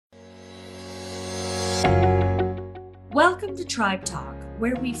Welcome to Tribe Talk,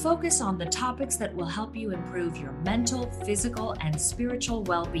 where we focus on the topics that will help you improve your mental, physical, and spiritual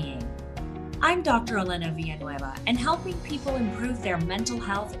well-being. I'm Dr. Elena Villanueva, and helping people improve their mental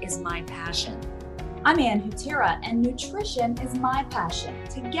health is my passion. I'm Ann Hutera, and nutrition is my passion.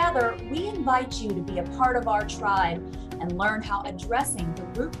 Together, we invite you to be a part of our tribe and learn how addressing the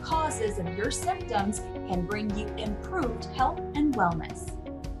root causes of your symptoms can bring you improved health and wellness.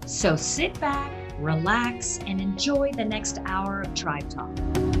 So sit back, relax, and enjoy the next hour of Tribe Talk.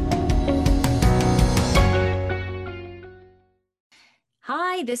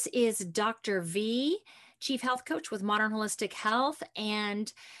 Hi, this is Dr. V, Chief Health Coach with Modern Holistic Health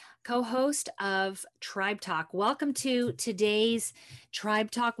and co-host of Tribe Talk. Welcome to today's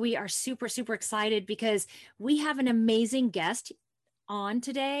Tribe Talk. We are super excited because we have an amazing guest on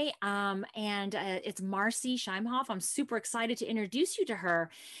today, and it's Marcy Scheimhoff. I'm super excited to introduce you to her.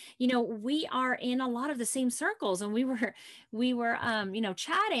 You know, we are in a lot of the same circles, and we were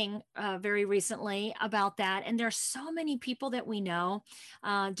chatting very recently about that. And there's so many people that we know,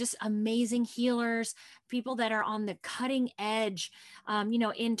 just amazing healers, people that are on the cutting edge,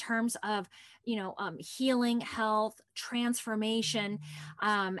 in terms of healing, health, transformation,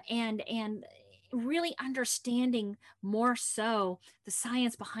 and really understanding more so the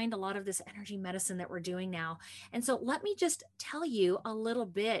science behind a lot of this energy medicine that we're doing now. And so let me just tell you a little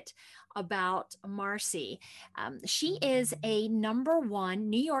bit about Marcy. She is a #1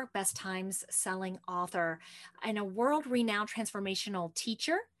 New York Best Times selling author and a world-renowned transformational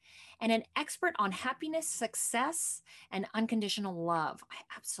teacher and an expert on happiness, success, and unconditional love. I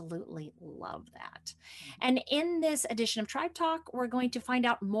absolutely love that. And in this edition of Tribe Talk, we're going to find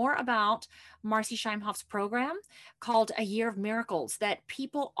out more about Marcy Scheimhoff's program called A Year of Miracles, that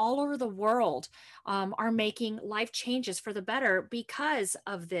people all over the world are making life changes for the better because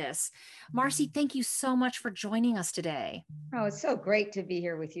of this. Marcy, thank you so much for joining us today. Oh, it's so great to be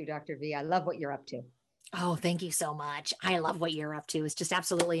here with you, Dr. V. I love what you're up to. Oh, thank you so much. I love what you're up to. It's just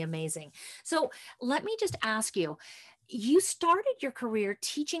absolutely amazing. So let me just ask you, you started your career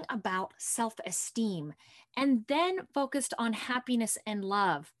teaching about self-esteem and then focused on happiness and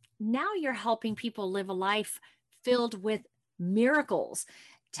love. Now you're helping people live a life filled with miracles.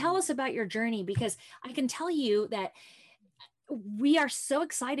 Tell us about your journey, because I can tell you that we are so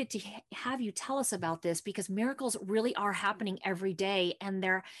excited to have you tell us about this, because miracles really are happening every day. And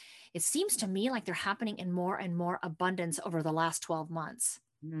it seems to me like they're happening in more and more abundance over the last 12 months.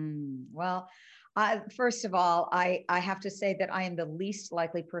 Well, first of all, I have to say that I am the least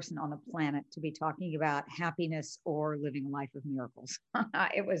likely person on the planet to be talking about happiness or living a life of miracles.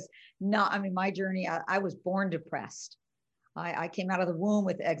 It was not, my journey, I was born depressed. I came out of the womb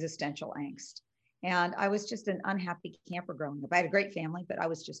with existential angst. And I was just an unhappy camper growing up. I had a great family, but I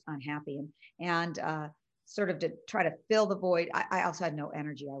was just unhappy. And sort of to try to fill the void, I also had no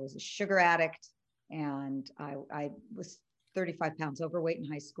energy. I was a sugar addict, and I was 35 pounds overweight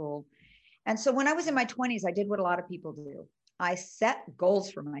in high school. And so when I was in my 20s, I did what a lot of people do. I set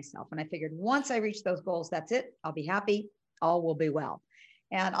goals for myself. And I figured once I reach those goals, that's it. I'll be happy. All will be well.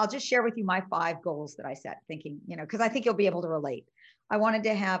 And I'll just share with you my 5 goals that I set, thinking, because I think you'll be able to relate. I wanted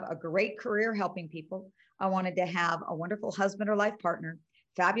to have a great career helping people. I wanted to have a wonderful husband or life partner,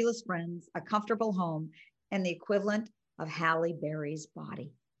 fabulous friends, a comfortable home, and the equivalent of Halle Berry's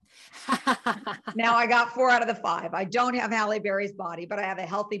body. Now I got 4 out of the 5. I don't have Halle Berry's body, but I have a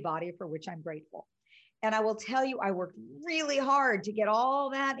healthy body, for which I'm grateful. And I will tell you, I worked really hard to get all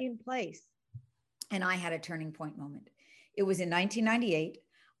that in place. And I had a turning point moment. It was in 1998.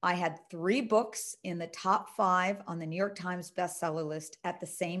 I had 3 books in the top 5 on the New York Times bestseller list at the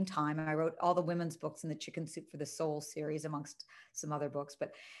same time. I wrote all the women's books in the Chicken Soup for the Soul series, amongst some other books.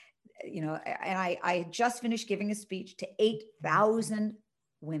 But, and I had just finished giving a speech to 8,000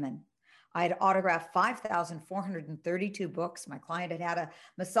 women. I had autographed 5,432 books. My client had a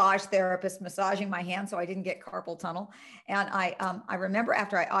massage therapist massaging my hand so I didn't get carpal tunnel. And I remember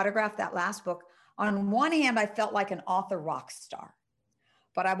after I autographed that last book, on one hand, I felt like an author rock star.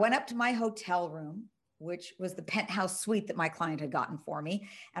 But I went up to my hotel room, which was the penthouse suite that my client had gotten for me.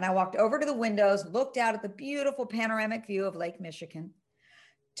 And I walked over to the windows, looked out at the beautiful panoramic view of Lake Michigan,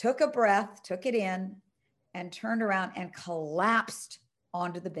 took a breath, took it in, and turned around and collapsed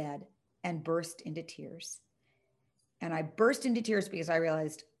onto the bed and burst into tears. And I burst into tears because I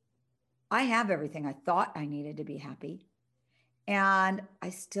realized I have everything I thought I needed to be happy. And I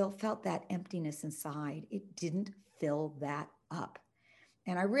still felt that emptiness inside. It didn't fill that up.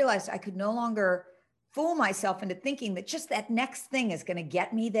 And I realized I could no longer fool myself into thinking that just that next thing is going to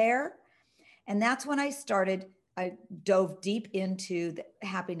get me there. And that's when I started I dove deep into the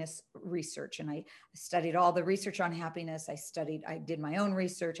happiness research, and I studied all the research on happiness. I did my own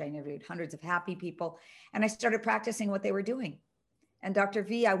research. I interviewed hundreds of happy people, and I started practicing what they were doing. And Dr.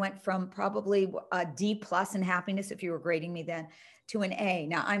 V, I went from probably a D plus in happiness, if you were grading me then, to an A.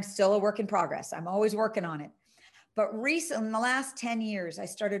 Now I'm still a work in progress. I'm always working on it. But recently, in the last 10 years, I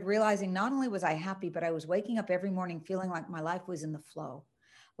started realizing not only was I happy, but I was waking up every morning feeling like my life was in the flow.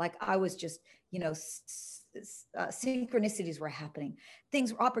 Like I was just, synchronicities were happening.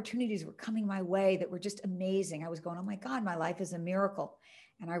 Opportunities were coming my way that were just amazing. I was going, oh my God, my life is a miracle.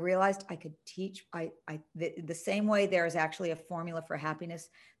 And I realized I could teach the same way there is actually a formula for happiness.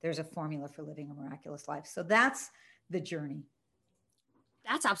 There's a formula for living a miraculous life. So that's the journey.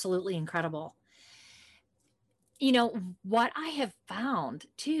 That's absolutely incredible. What I have found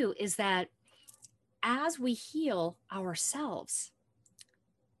too is that as we heal ourselves,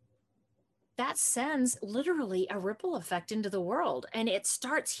 that sends literally a ripple effect into the world, and it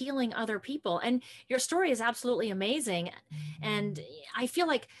starts healing other people. And your story is absolutely amazing. And I feel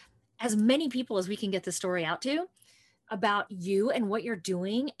like as many people as we can get the story out to about you and what you're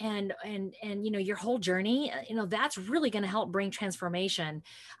doing and your whole journey, that's really going to help bring transformation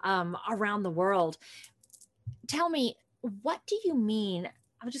around the world. Tell me, what do you mean?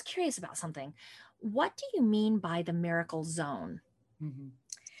 I'm just curious about something. What do you mean by the miracle zone? Mm-hmm.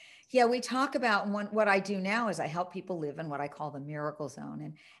 Yeah, we talk about what I do now is I help people live in what I call the miracle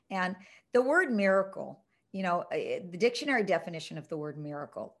zone. And the word miracle, the dictionary definition of the word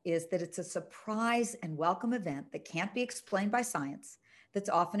miracle is that it's a surprise and welcome event that can't be explained by science, that's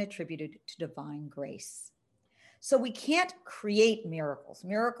often attributed to divine grace. So we can't create miracles.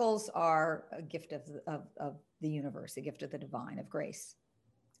 Miracles are a gift of the universe, a gift of the divine, of grace.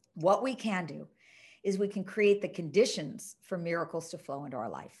 What we can do is we can create the conditions for miracles to flow into our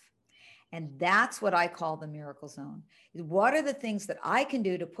life. And that's what I call the miracle zone. What are the things that I can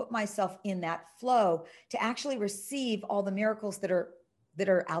do to put myself in that flow to actually receive all the miracles that are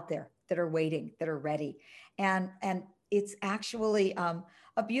out there, that are waiting, that are ready? And it's actually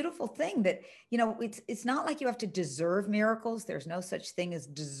a beautiful thing that, it's not like you have to deserve miracles. There's no such thing as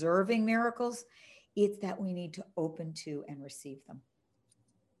deserving miracles. It's that we need to open to and receive them.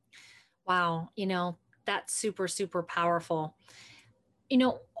 Wow. That's super, super powerful.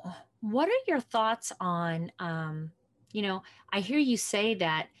 What are your thoughts on, I hear you say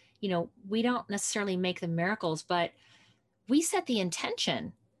that, we don't necessarily make the miracles, but we set the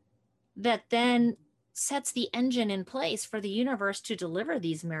intention that then sets the engine in place for the universe to deliver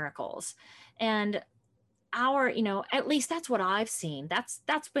these miracles. And at least that's what I've seen.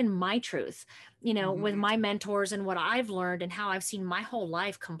 That's been my truth, Mm-hmm. with my mentors and what I've learned and how I've seen my whole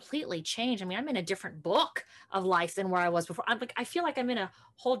life completely change. I mean, I'm in a different book of life than where I was before. I feel like I'm in a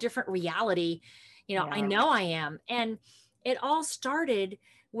whole different reality. Yeah. I know I am. And it all started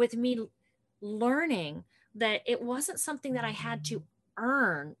with me learning that it wasn't something that I had to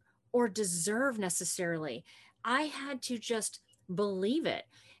earn or deserve necessarily. I had to just believe it.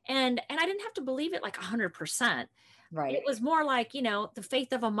 And I didn't have to believe it like 100%. Right. It was more like, the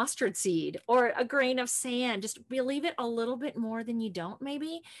faith of a mustard seed or a grain of sand. Just believe it a little bit more than you don't,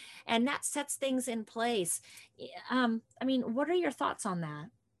 maybe. And that sets things in place. What are your thoughts on that?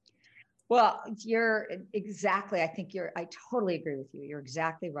 Well, I totally agree with you. You're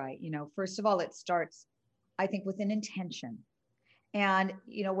exactly right. First of all, it starts, I think, with an intention. And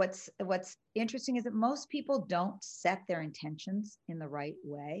what's interesting is that most people don't set their intentions in the right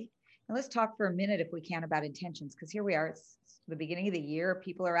way. And let's talk for a minute, if we can, about intentions, because here we are, it's the beginning of the year.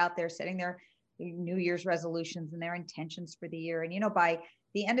 People are out there setting their New Year's resolutions and their intentions for the year. And by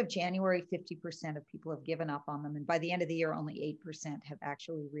the end of January, 50% of people have given up on them. And by the end of the year, only 8% have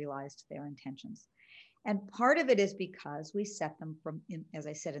actually realized their intentions. And part of it is because we set them as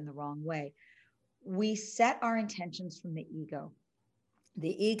I said, in the wrong way. We set our intentions from the ego.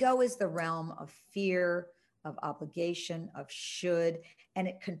 The ego is the realm of fear, of obligation, of should, and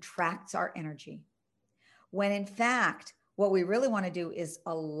it contracts our energy. When in fact, what we really want to do is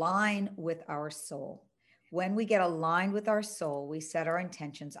align with our soul. When we get aligned with our soul, we set our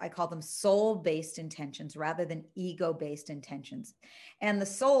intentions. I call them soul-based intentions rather than ego-based intentions. And the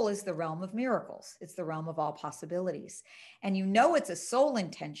soul is the realm of miracles. It's the realm of all possibilities. And it's a soul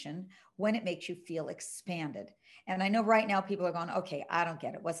intention when it makes you feel expanded. And I know right now people are going, okay, I don't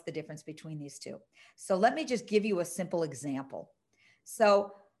get it. What's the difference between these two? So let me just give you a simple example.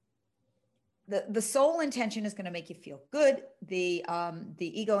 So the soul intention is going to make you feel good. The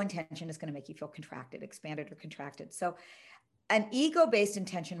ego intention is going to make you feel contracted, expanded, or contracted. So an ego-based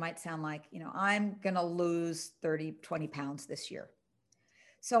intention might sound like, I'm going to lose 20 pounds this year.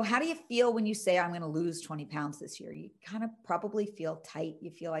 So how do you feel when you say, I'm going to lose 20 pounds this year? You kind of probably feel tight. You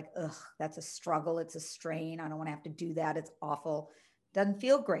feel like, ugh, that's a struggle. It's a strain. I don't want to have to do that. It's awful. Doesn't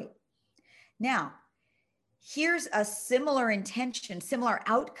feel great. Now, here's a similar intention, similar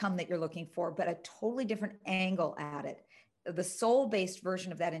outcome that you're looking for, but a totally different angle at it. The soul-based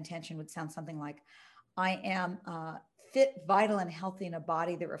version of that intention would sound something like, I am fit, vital, and healthy in a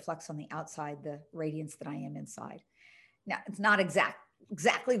body that reflects on the outside the radiance that I am inside. Now, it's not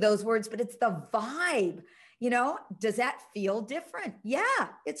exactly those words, but it's the vibe. Does that feel different? Yeah,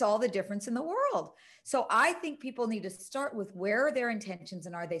 it's all the difference in the world. So I think people need to start with, where are their intentions,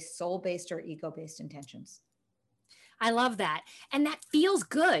 and are they soul-based or ego-based intentions? I love that. And that feels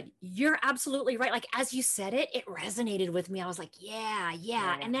good. You're absolutely right. Like, as you said it, it resonated with me. I was like, yeah.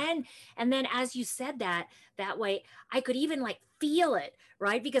 And then as you said that way, I could even like feel it,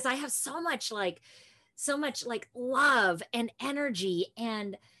 right? Because I have so much like love and energy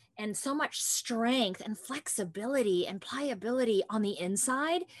and so much strength and flexibility and pliability on the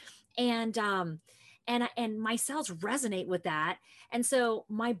inside. And my cells resonate with that. And so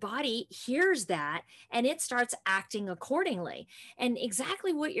my body hears that and it starts acting accordingly. And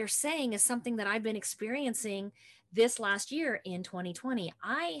exactly what you're saying is something that I've been experiencing this last year in 2020.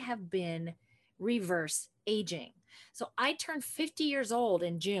 I have been reverse aging. So I turned 50 years old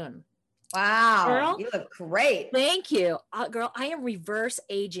in June. Wow. Girl, you look great. Thank you. Girl, I am reverse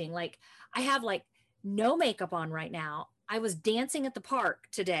aging. Like, I have like no makeup on right now. I was dancing at the park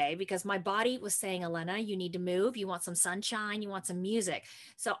today because my body was saying, Elena, you need to move. You want some sunshine. You want some music.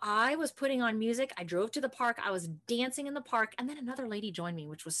 So I was putting on music. I drove to the park. I was dancing in the park. And then another lady joined me,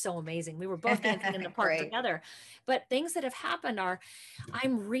 which was so amazing. We were both dancing in the park together. But things that have happened are,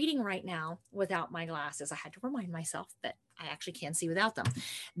 I'm reading right now without my glasses. I had to remind myself that I actually can see without them.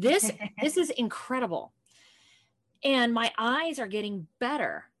 This is incredible. And my eyes are getting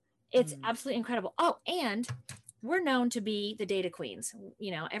better. It's absolutely incredible. Oh, and we're known to be the data queens.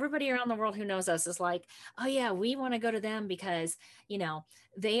 Everybody around the world who knows us is like, oh yeah, we want to go to them because,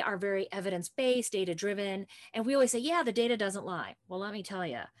 they are very evidence-based, data-driven. And we always say, yeah, the data doesn't lie. Well, let me tell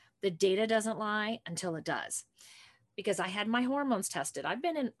you, the data doesn't lie until it does. Because I had my hormones tested. I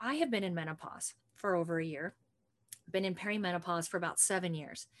have been in menopause for over a year, been in perimenopause for about 7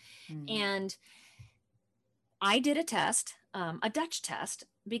 years. And I did a test, a Dutch test,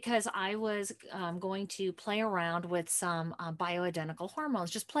 because I was going to play around with some bioidentical hormones,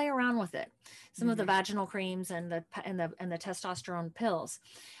 just play around with it, some of the vaginal creams and the testosterone pills.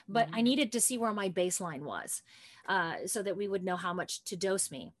 But I needed to see where my baseline was, so that we would know how much to dose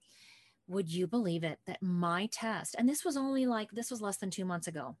me. Would you believe it that my test, and this was less than 2 months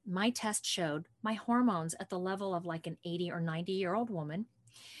ago, my test showed my hormones at the level of like an 80 or 90-year-old woman.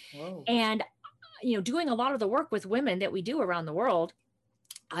 Whoa. And doing a lot of the work with women that we do around the world,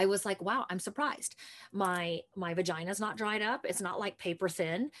 I was like, wow, I'm surprised. My vagina's not dried up. It's not like paper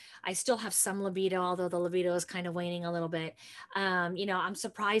thin. I still have some libido, although the libido is kind of waning a little bit. I'm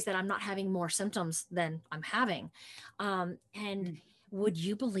surprised that I'm not having more symptoms than I'm having. Would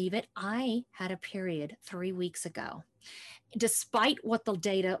you believe it? I had a period 3 weeks ago, despite what the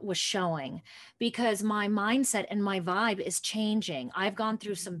data was showing, because my mindset and my vibe is changing. I've gone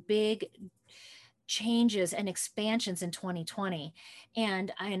through some big changes and expansions in 2020,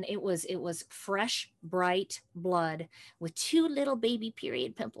 and it was fresh, bright blood with 2 little baby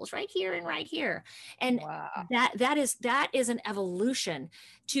period pimples right here and right here. And wow. that is an evolution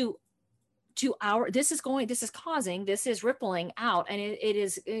to this is rippling out, and it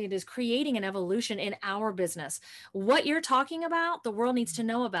is creating an evolution in our business. What you're talking about, the world needs to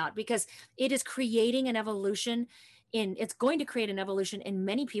know about, because it is creating an evolution it's going to create an evolution in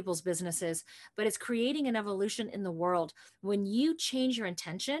many people's businesses, but it's creating an evolution in the world. When you change your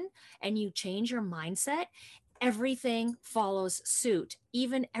intention and you change your mindset, everything follows suit.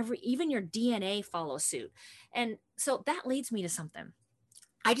 Even your DNA follows suit. And so that leads me to something.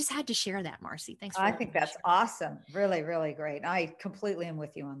 I just had to share that, Marcy. Thanks. I think that's awesome. Really, really great. I completely am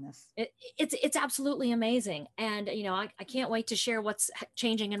with you on this. It's absolutely amazing. And, I can't wait to share what's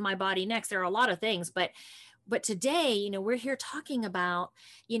changing in my body next. There are a lot of things, but today, we're here talking about,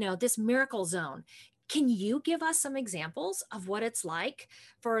 this miracle zone. Can you give us some examples of what it's like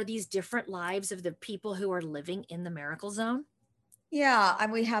for these different lives of the people who are living in the miracle zone? Yeah,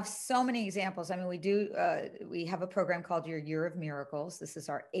 and we have so many examples. I mean, we have a program called Your Year of Miracles. This is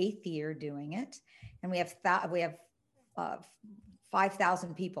our 8th year doing it. And we have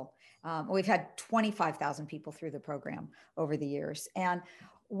 5,000 people. We've had 25,000 people through the program over the years. And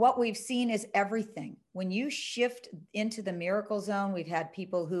what we've seen is everything. When you shift into the miracle zone, we've had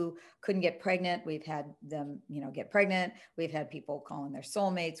people who couldn't get pregnant. We've had them, get pregnant. We've had people calling their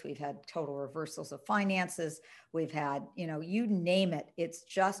soulmates. We've had total reversals of finances. We've had, you name it. It's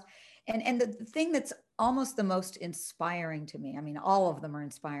just, and the thing that's almost the most inspiring to me, I mean, all of them are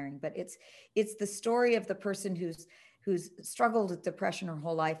inspiring, but it's the story of the person who's struggled with depression her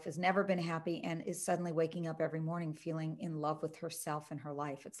whole life, has never been happy, and is suddenly waking up every morning feeling in love with herself and her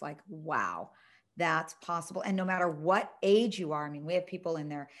life. It's like, wow, that's possible. And no matter what age you are, I mean, we have people in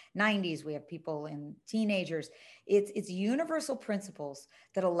their 90s, we have people in teenagers. It's universal principles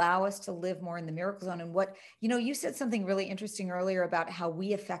that allow us to live more in the miracle zone. And what, you said something really interesting earlier about how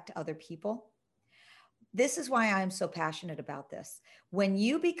we affect other people. This is why I'm so passionate about this. When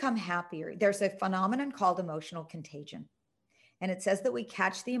you become happier, there's a phenomenon called emotional contagion. And it says that we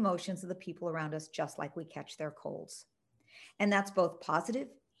catch the emotions of the people around us just like we catch their colds. And that's both positive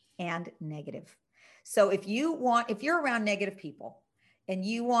and negative. So if you're around negative people and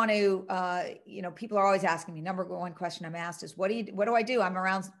you want to, people are always asking me, number one question I'm asked is, what do I do? I'm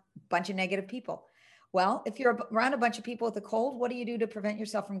around a bunch of negative people. Well, if you're around a bunch of people with a cold, what do you do to prevent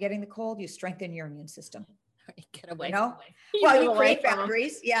yourself from getting the cold? You strengthen your immune system. Get away. You create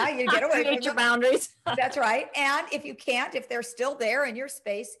boundaries. Yeah, you get away from your boundaries. That's right. And if they're still there in your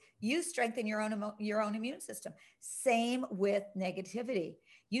space, you strengthen your own immune system. Same with negativity.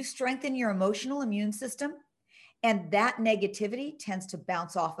 You strengthen your emotional immune system, and that negativity tends to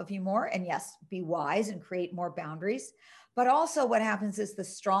bounce off of you more. And yes, be wise and create more boundaries. But also what happens is the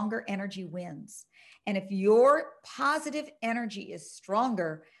stronger energy wins. And if your positive energy is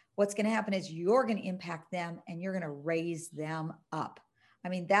stronger, what's going to happen is you're going to impact them and you're going to raise them up. I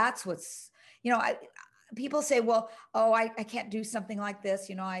mean, that's what's, people say, well, I can't do something like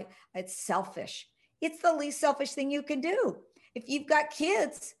this. It's selfish. It's the least selfish thing you can do. If you've got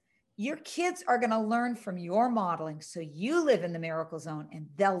kids, your kids are going to learn from your modeling. So you live in the miracle zone and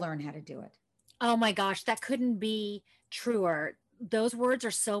they'll learn how to do it. Oh my gosh, that couldn't be truer. Those words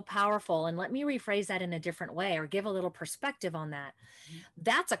are so powerful. And let me rephrase that in a different way or give a little perspective on that.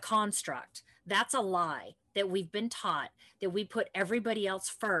 That's a construct. That's a lie that we've been taught, that we put everybody else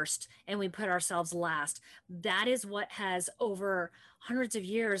first and we put ourselves last. That is what has over hundreds of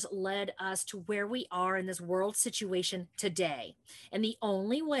years led us to where we are in this world situation today. And the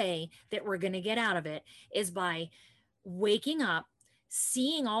only way that we're going to get out of it is by waking up,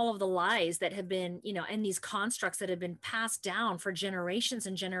 seeing all of the lies that have been, and these constructs that have been passed down for generations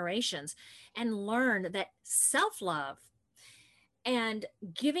and generations, and learn that self-love and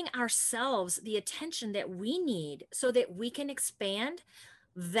giving ourselves the attention that we need so that we can expand,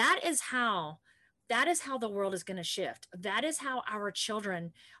 that is how the world is going to shift. That is how our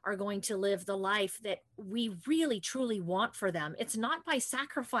children are going to live the life that we really, truly want for them. It's not by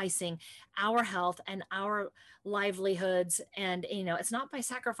sacrificing our health and our livelihoods. And, it's not by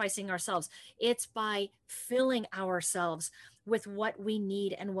sacrificing ourselves. It's by filling ourselves with what we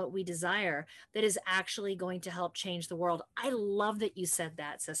need and what we desire that is actually going to help change the world. I love that you said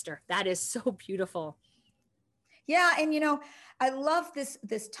that, sister. That is so beautiful. Yeah. And, I love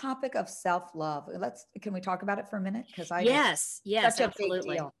this topic of self-love. Can we talk about it for a minute? Yes, such a absolutely.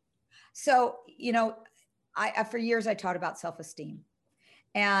 big deal. So, I for years, I taught about self-esteem,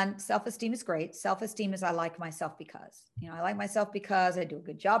 and self-esteem is great. Self-esteem is I like myself because, I like myself because I do a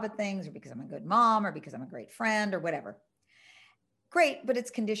good job at things, or because I'm a good mom, or because I'm a great friend, or whatever. Great, but it's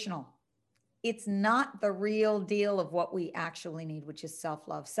conditional. It's not the real deal of what we actually need, which is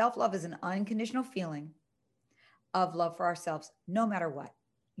self-love. Self-love is an unconditional feeling of love for ourselves, no matter what,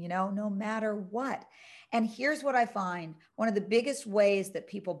 no matter what. And here's what I find. One of the biggest ways that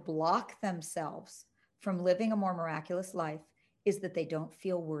people block themselves from living a more miraculous life is that they don't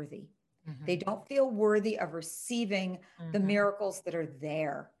feel worthy. Mm-hmm. They don't feel worthy of receiving the miracles that are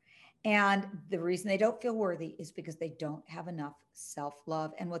there. And the reason they don't feel worthy is because they don't have enough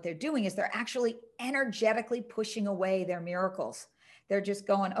self-love. And what they're doing is they're actually energetically pushing away their miracles. They're just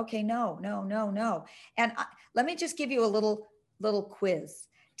going, okay, no. And let me just give you a little quiz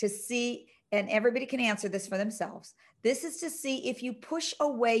to see, and everybody can answer this for themselves. This is to see if you push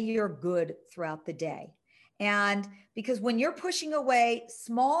away your good throughout the day. And because when you're pushing away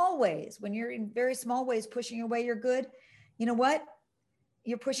small ways, when you're in very small ways pushing away your good, you know what?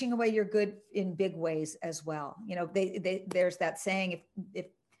 You're pushing away your good in big ways as well. There's that saying, if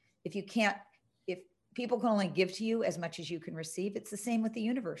people can only give to you as much as you can receive, it's the same with the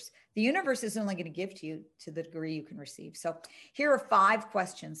universe. The universe is only going to give to you to the degree you can receive. So here are 5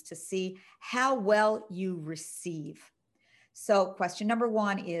 questions to see how well you receive. So question number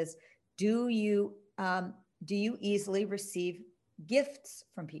 1 is, do you easily receive gifts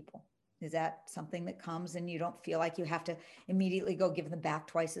from people. Is that something that comes and you don't feel like you have to immediately go give them back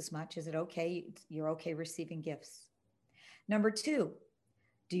twice as much? Is it okay? You're okay receiving gifts. Number two,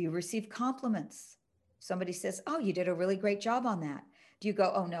 do you receive compliments? Somebody says, oh, you did a really great job on that. Do you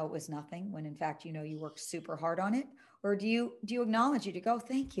go, oh no, it was nothing, when in fact, you know, you worked super hard on it? Or do you acknowledge it? You go,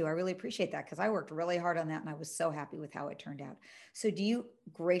 thank you, I really appreciate that, because I worked really hard on that and I was so happy with how it turned out. So do you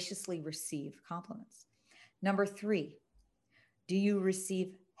graciously receive compliments? Number three, do you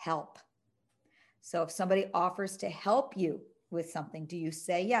receive help? So if somebody offers to help you with something, do you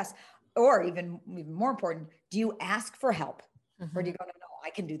say yes? Or even more important, do you ask for help? Mm-hmm. Or do you go, no, I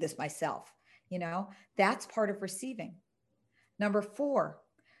can do this myself? You know, that's part of receiving. Number four,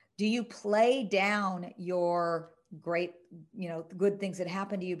 do you play down your great, you know, good things that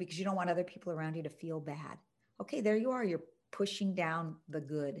happen to you because you don't want other people around you to feel bad? Okay, there you are. You're pushing down the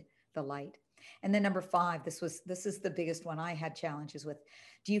good, the light. And then number five, this is the biggest one I had challenges with.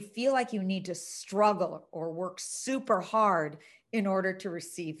 Do you feel like you need to struggle or work super hard in order to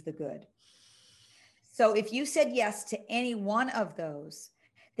receive the good? So if you said yes to any one of those,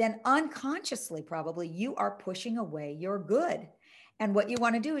 then unconsciously, probably you are pushing away your good. And what you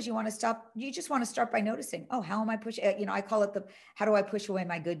want to do is you just want to start by noticing, oh, how am I pushing? You know, I call it how do I push away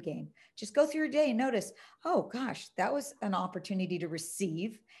my good game? Just go through your day and notice, oh gosh, that was an opportunity to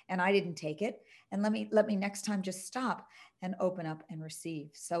receive and I didn't take it. And let me next time just stop and open up and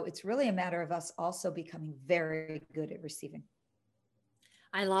receive. So it's really a matter of us also becoming very good at receiving.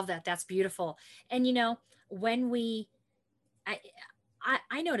 I love that. That's beautiful. And you know, when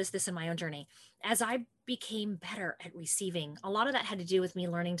I noticed this in my own journey as I became better at receiving. A lot of that had to do with me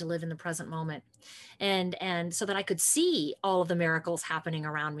learning to live in the present moment, and so that I could see all of the miracles happening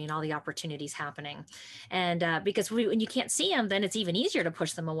around me and all the opportunities happening. And because when you can't see them, then it's even easier to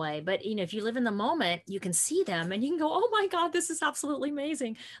push them away. But you know, if you live in the moment, you can see them and you can go, "Oh my God, this is absolutely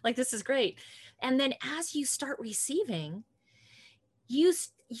amazing! Like this is great." And then as you start receiving, you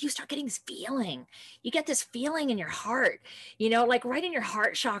start getting this feeling. You get this feeling in your heart, you know, like right in your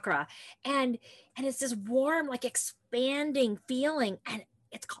heart chakra. And it's this warm, like expanding feeling. And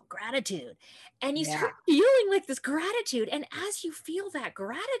it's called gratitude. And you start feeling like this gratitude. And as you feel that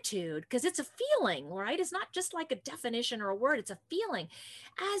gratitude, because it's a feeling, right? It's not just like a definition or a word, it's a feeling.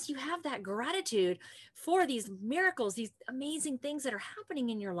 As you have that gratitude for these miracles, these amazing things that are happening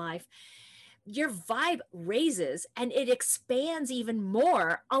in your life, your vibe raises and it expands even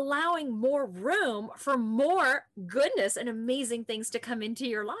more, allowing more room for more goodness and amazing things to come into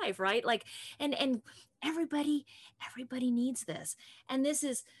your life, right? Like, and everybody needs this. And this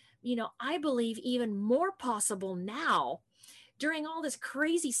is, you know, I believe even more possible now during all this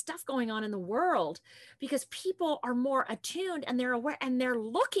crazy stuff going on in the world, because people are more attuned and they're aware and they're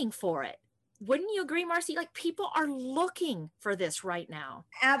looking for it. Wouldn't you agree, Marcy? Like people are looking for this right now.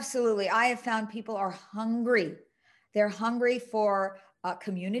 Absolutely. I have found people are hungry. They're hungry for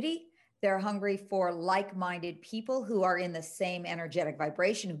community. They're hungry for like-minded people who are in the same energetic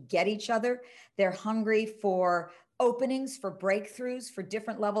vibration, who get each other. They're hungry for openings, for breakthroughs, for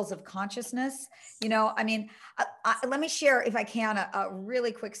different levels of consciousness. You know, I mean, let me share, if I can, a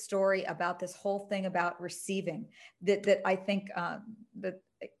really quick story about this whole thing about receiving that I think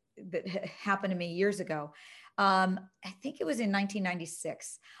that happened to me years ago. I think it was in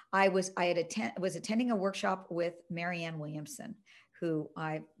 1996. I was attending a workshop with Marianne Williamson, who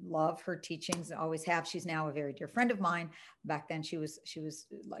I love her teachings, always have. She's now a very dear friend of mine. Back then she was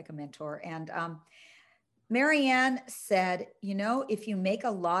like a mentor. And Marianne said, you know, if you make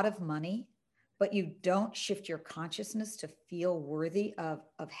a lot of money, but you don't shift your consciousness to feel worthy of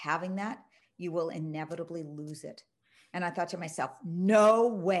having that, you will inevitably lose it. And I thought to myself, no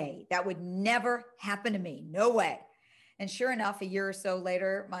way, that would never happen to me. No way. And sure enough, a year or so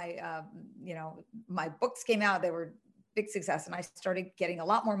later, my books came out. They were big success. And I started getting a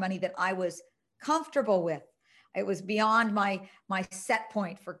lot more money than I was comfortable with. It was beyond my set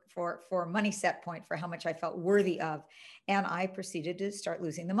point for money set point for how much I felt worthy of. And I proceeded to start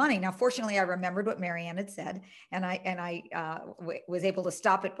losing the money. Now, fortunately, I remembered what Marianne had said, and I was able to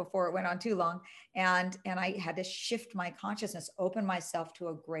stop it before it went on too long. And I had to shift my consciousness, open myself to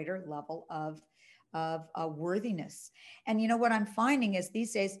a greater level of worthiness. And you know what I'm finding is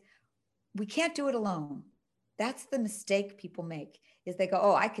these days, we can't do it alone. That's the mistake people make, is they go,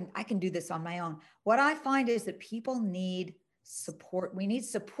 oh, I can do this on my own. What I find is that people need support. We need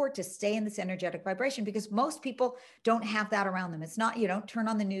support to stay in this energetic vibration, because most people don't have that around them. It's not, you don't turn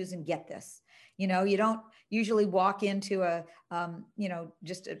on the news and get this. You don't usually walk into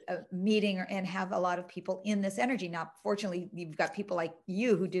just a meeting and have a lot of people in this energy. Now, fortunately, you've got people like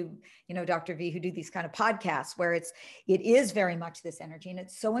you who do, Dr. V, who do these kind of podcasts where it is very much this energy. And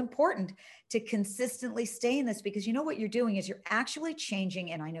it's so important to consistently stay in this, because what you're doing is you're actually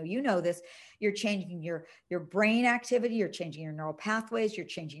changing. And I know you know this, you're changing your brain activity, you're changing your neural pathways, you're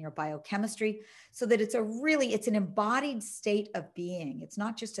changing your biochemistry, so that it's an embodied state of being. It's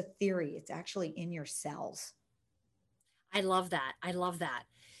not just a theory, it's actually in your cells. I love that. I love that.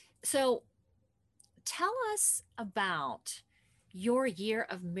 So tell us about your Year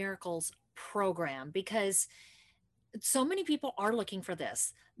of Miracles program, because so many people are looking for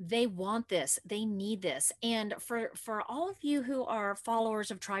this. They want this. They need this. And for all of you who are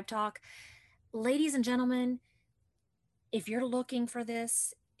followers of Tribe Talk, ladies and gentlemen, if you're looking for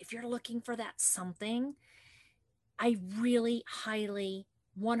this, if you're looking for that something, I really highly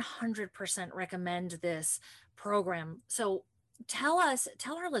 100% recommend this program. So tell our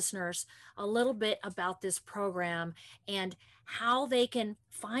listeners a little bit about this program and how they can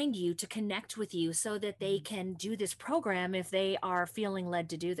find you to connect with you so that they can do this program if they are feeling led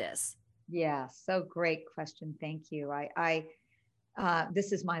to do this. Yeah, so great question. Thank you.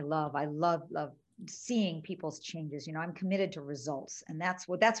 This is my love. I love seeing people's changes. I'm committed to results, and that's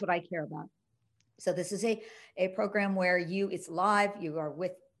what I care about. So this is a program where it's live. You are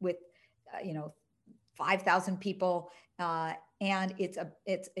with 5,000 people, and it's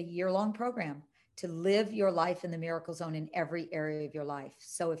a year-long program to live your life in the miracle zone in every area of your life.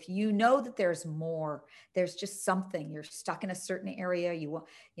 So if you know that there's more, there's just something, you're stuck in a certain area,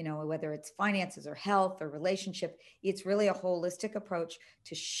 whether it's finances or health or relationship, it's really a holistic approach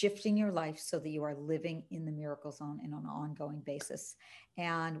to shifting your life so that you are living in the miracle zone on an ongoing basis.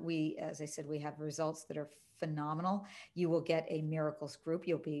 And as I said, we have results that are phenomenal. You will get a miracles group.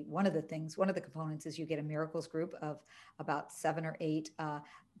 One of the components is you get a miracles group of about 7 or 8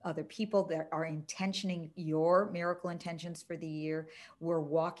 other people that are intentioning your miracle intentions for the year. We're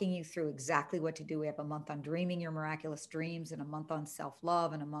walking you through exactly what to do. We have a month on dreaming your miraculous dreams, and a month on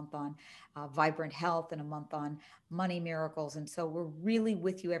self-love, and a month on vibrant health, and a month on money miracles. And so we're really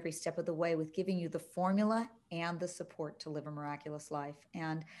with you every step of the way with giving you the formula and the support to live a miraculous life.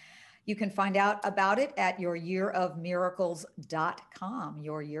 And you can find out about it at youryearofmiracles.com,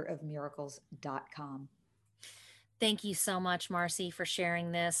 youryearofmiracles.com. Thank you so much, Marcy, for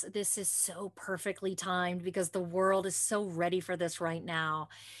sharing this. This is so perfectly timed because the world is so ready for this right now.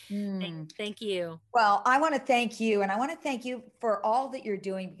 Thank you. Well, I want to thank you, and I want to thank you for all that you're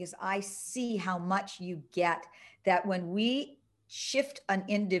doing, because I see how much you get, that when we shift an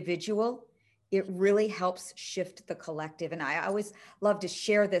individual, it really helps shift the collective. And I always love to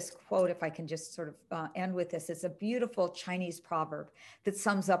share this quote, if I can just sort of end with this. It's a beautiful Chinese proverb that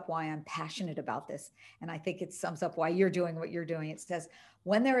sums up why I'm passionate about this. And I think it sums up why you're doing what you're doing. It says,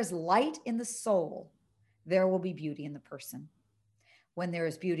 when there is light in the soul, there will be beauty in the person. When there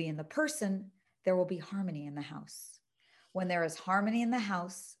is beauty in the person, there will be harmony in the house. When there is harmony in the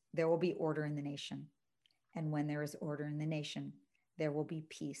house, there will be order in the nation. And when there is order in the nation, there will be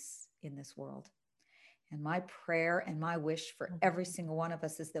peace in this world. And my prayer and my wish for every single one of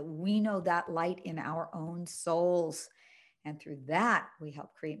us is that we know that light in our own souls. And through that, we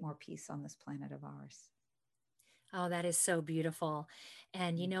help create more peace on this planet of ours. Oh, that is so beautiful.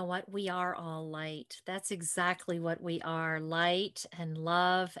 And you know what? We are all light. That's exactly what we are, light and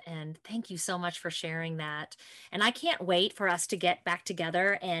love. And thank you so much for sharing that. And I can't wait for us to get back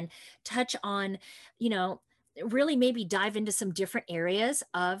together and touch on, really maybe dive into some different areas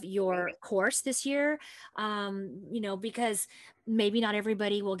of your course this year, because maybe not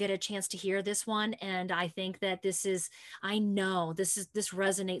everybody will get a chance to hear this one. And I think that this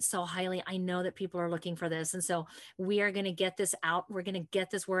resonates so highly. I know that people are looking for this. And so we are going to get this out. We're going to get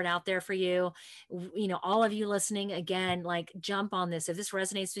this word out there for you. All of you listening, again, like, jump on this. If this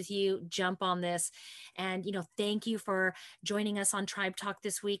resonates with you, jump on this. And, thank you for joining us on Tribe Talk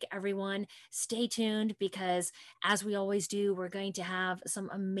this week, everyone. Stay tuned, because as we always do, we're going to have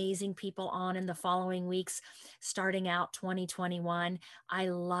some amazing people on in the following weeks, starting out 2021. I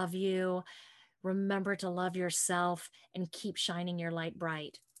love you. Remember to love yourself and keep shining your light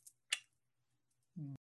bright.